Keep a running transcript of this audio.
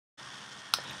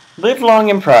Live long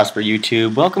and prosper,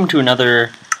 YouTube. Welcome to another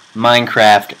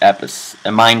Minecraft episode, a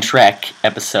Minetrek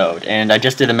episode, and I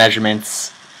just did the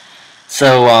measurements.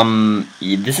 So,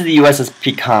 this is the USS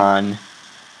Picon.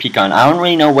 I don't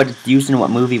really know what it's used in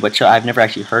what movie, what show. I've never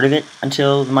actually heard of it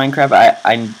until the Minecraft.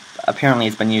 I apparently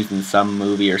it's been used in some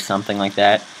movie or something like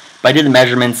that. But I did the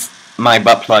measurements. My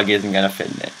butt plug isn't gonna fit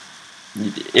in it.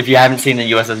 If you haven't seen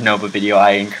the USS Nova video,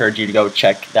 I encourage you to go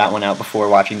check that one out before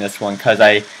watching this one, because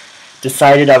I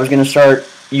decided I was going to start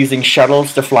using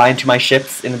shuttles to fly into my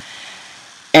ships, and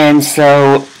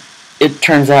so it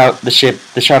turns out the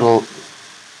shuttle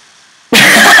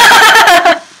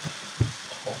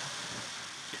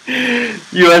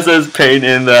USS pain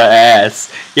in the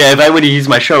ass. Yeah, if I would have used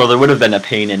my shuttle, there would have been a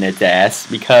pain in its ass,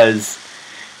 because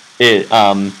it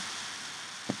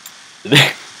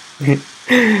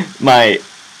my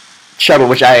shuttle,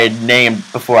 which I had named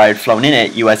before I had flown in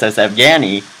it, USS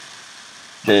Afghani.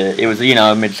 It was,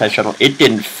 a mid-sized shuttle. It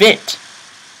didn't fit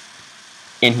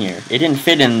in here. It didn't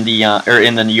fit in the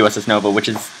USS Nova, which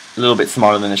is a little bit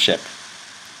smaller than the ship.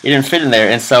 It didn't fit in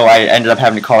there, and so I ended up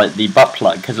having to call it the butt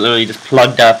plug, because it literally just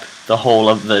plugged up the whole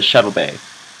of the shuttle bay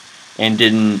and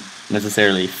didn't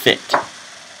necessarily fit.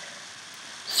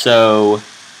 So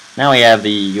now we have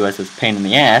the USS Pain in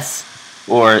the Ass,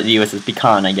 or the USS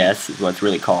Picon, I guess, is what it's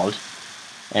really called.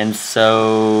 And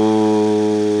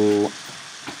so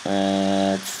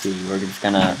let's see, we're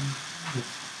gonna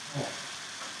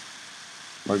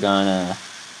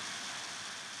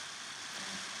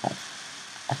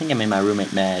I think I made my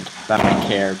roommate mad, but I don't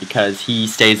care, because he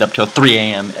stays up till 3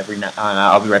 a.m. every night.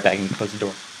 I'll be right back and close the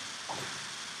door.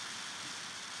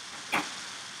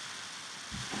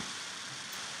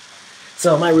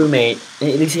 So my roommate,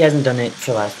 at least he hasn't done it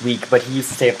for the last week, but he used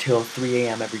to stay up till 3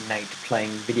 a.m. every night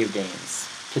playing video games.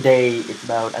 Today it's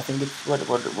about, I think it's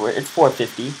it's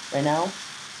 4:50 right now.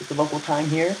 It's the local time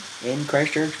here in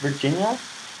Christchurch, Virginia,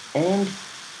 and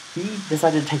he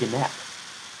decided to take a nap.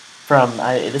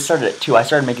 This started at 2. I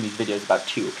started making these videos about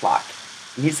 2 o'clock,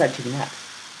 and he decided to take a nap.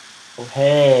 Oh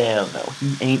hell no,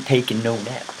 he ain't taking no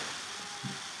nap.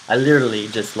 I literally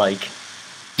just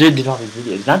did all these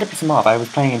videos, not to piss him off. I was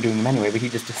planning on doing them anyway, but he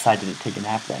just decided to take a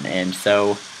nap then, and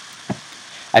so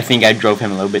I think I drove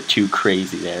him a little bit too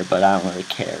crazy there, but I don't really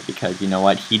care, because you know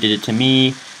what? He did it to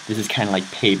me. This is kind of like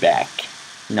payback.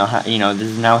 This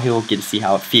is now he'll get to see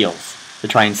how it feels to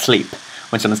try and sleep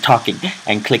when someone's talking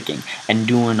and clicking and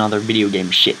doing other video game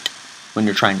shit when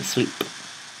you're trying to sleep.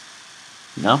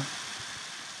 But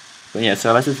yeah,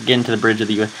 so let's just get into the bridge of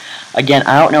the US. Again,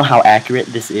 I don't know how accurate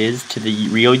this is to the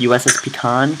real USS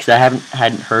Picon, because I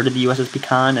hadn't heard of the USS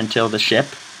Picon until the ship.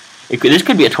 This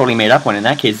could be a totally made up one. In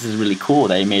that case, this is really cool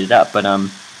that he made it up. But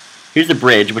here's the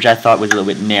bridge, which I thought was a little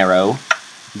bit narrow.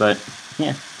 But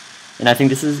yeah, and I think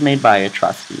this is made by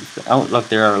Atrocities. Oh, look,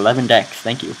 there are 11 decks.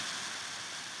 Thank you.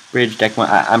 Bridge deck 1.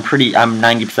 I'm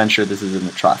 90% sure this is an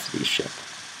Atrocities ship,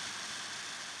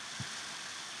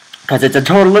 because it's a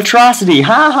total atrocity.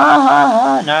 Ha ha ha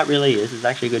ha. Not really. This is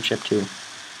actually a good ship too.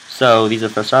 So these are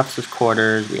first officers'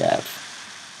 quarters. We have.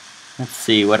 Let's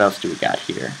see, what else do we got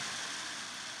here?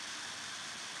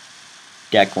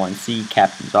 Deck 1C,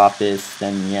 Captain's Office.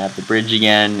 Then we have the bridge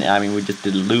again. I mean, we just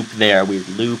did a loop there. Weird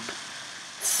loop.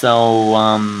 So,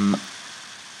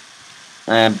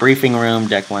 briefing room,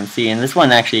 Deck 1C. And this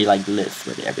one actually, lists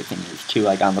where everything is, too.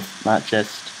 Not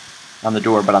just on the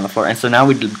door, but on the floor. And so now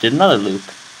we did another loop.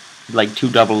 2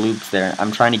 double loops there.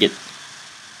 I'm trying to get...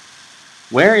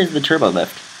 Where is the turbo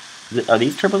lift? Are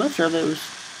these turbo lifts, or are those...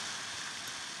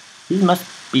 These must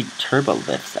be turbo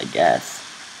lifts, I guess.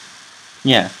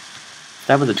 Yeah.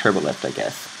 That was a turbo lift, I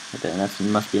guess. Right there, and that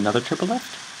must be another turbo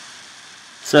lift.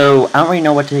 So, I don't really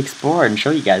know what to explore and show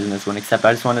you guys in this one, except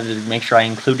I just wanted to make sure I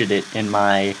included it in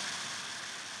my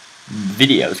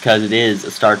videos, because it is a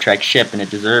Star Trek ship, and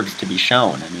it deserves to be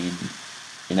shown. I mean,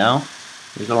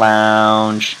 there's a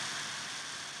lounge.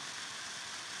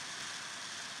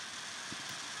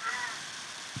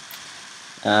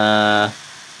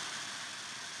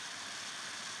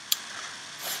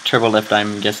 Turbo lift,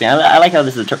 I'm guessing. I like how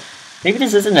this is a turbo. Maybe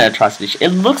this isn't an Atrocity ship. It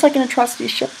looks like an Atrocity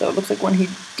ship, though. It looks like one he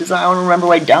designed. I don't remember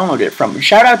where I downloaded it from.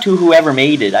 Shout out to whoever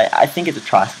made it. I think it's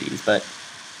Atrocities, but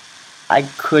I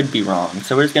could be wrong.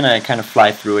 So we're just going to kind of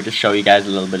fly through it to show you guys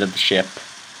a little bit of the ship.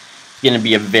 It's going to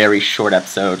be a very short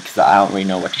episode, because I don't really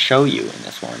know what to show you in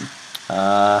this one.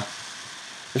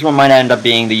 This one might end up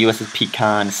being the USS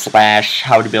Picon /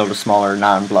 how to build a smaller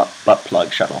non-butt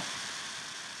plug shuttle.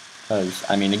 Because,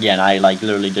 I mean, again, I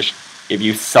literally just, if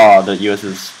you saw the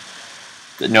USS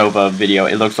Nova video,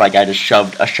 it looks like I just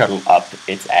shoved a shuttle up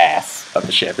its ass of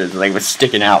the ship. It was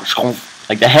sticking out,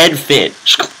 Like, the head fit,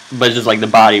 but just, like, the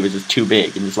body was just too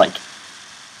big, and just, like,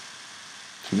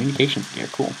 communications gear,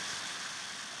 cool.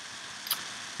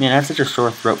 Man, I have such a sore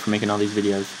throat for making all these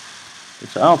videos.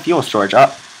 Oh, fuel storage.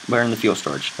 Oh, we're in the fuel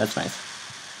storage. That's nice.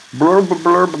 Blur,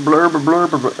 blur, blur, blur,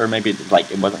 blur, or maybe, like,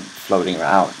 it wasn't floating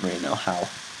around. I don't really know how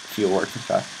fuel works and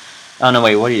stuff. Oh, no,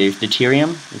 wait, what is it?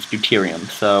 Deuterium? It's deuterium,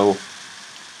 so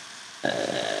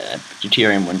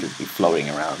deuterium wouldn't just be floating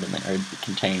around in there. It'd be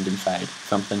contained inside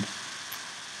something.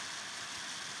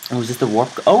 Oh, is this the warp?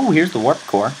 Oh, here's the warp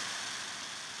core.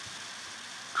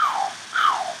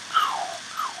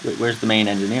 Wait, where's the main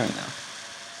engineering, though?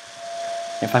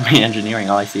 If I'm in engineering,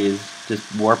 all I see is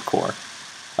just warp core.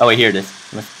 Oh, wait, here it is.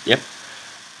 Yep.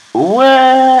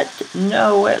 What?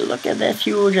 No, wait, look at this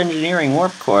huge engineering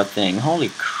warp core thing. Holy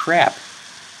crap.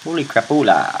 Holy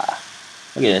crapula.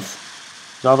 Look at this.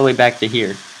 It's all the way back to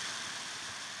here.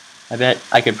 I bet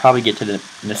I could probably get to the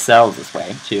nacelles this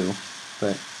way, too.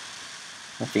 But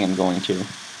I think I'm going to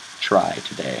try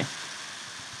today.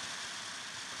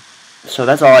 So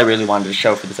that's all I really wanted to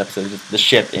show for this episode, just the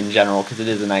ship in general, because it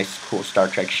is a nice, cool Star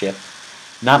Trek ship.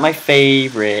 Not my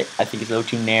favorite. I think it's a little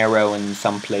too narrow in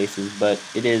some places, but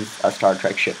it is a Star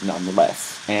Trek ship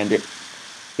nonetheless. And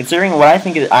considering what I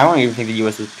think, I don't even think the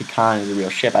USS Picon is a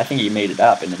real ship. I think he made it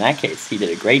up, and in that case, he did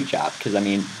a great job. Because, I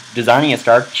mean, designing a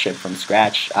starship from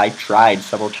scratch, I tried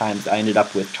several times. I ended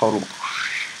up with total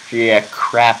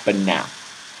crap, but now.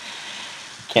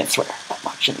 Can't swear that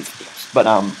much in these videos. But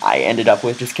I ended up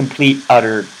with just complete,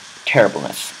 utter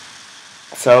terribleness.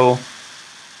 So,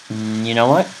 you know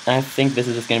what? I think this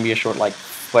is just going to be a short, like,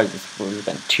 what is this? What has it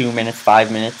been? 2 minutes, 5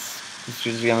 minutes? This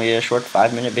is going to be a short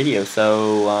 5-minute video.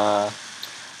 So,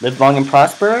 live long and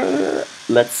prosper.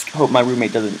 Let's hope my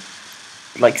roommate doesn't,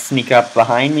 like, sneak up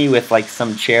behind me with, like,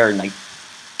 some chair and, like,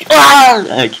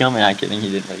 kill me. I'm kidding.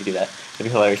 He didn't really do that. It'd be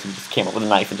hilarious if he just came up with a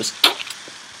knife and just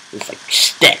like,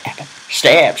 stab,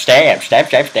 stab, stab, stab,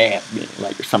 stab, stab,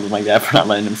 like, or something like that for not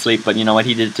letting him sleep. But you know what?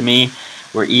 He did it to me.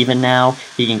 We're even now.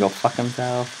 He can go fuck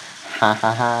himself. Ha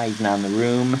ha ha. He's not in the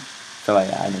room. So I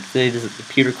need to say this is the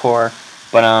computer core.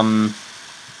 But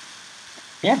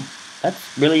yeah,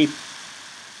 that's really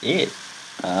it.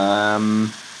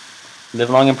 Live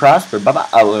long and prosper. Bye bye.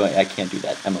 Oh wait, I can't do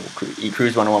that. I'm a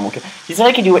cruise 101. He said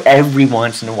I can do it every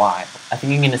once in a while. I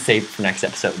think I'm gonna save for next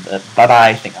episode the bye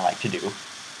bye thing I like to do.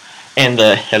 And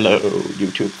the hello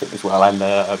YouTube thing as well. I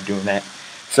love doing that.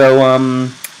 So,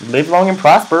 live long and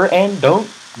prosper, and don't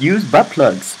use butt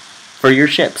plugs for your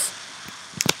ships.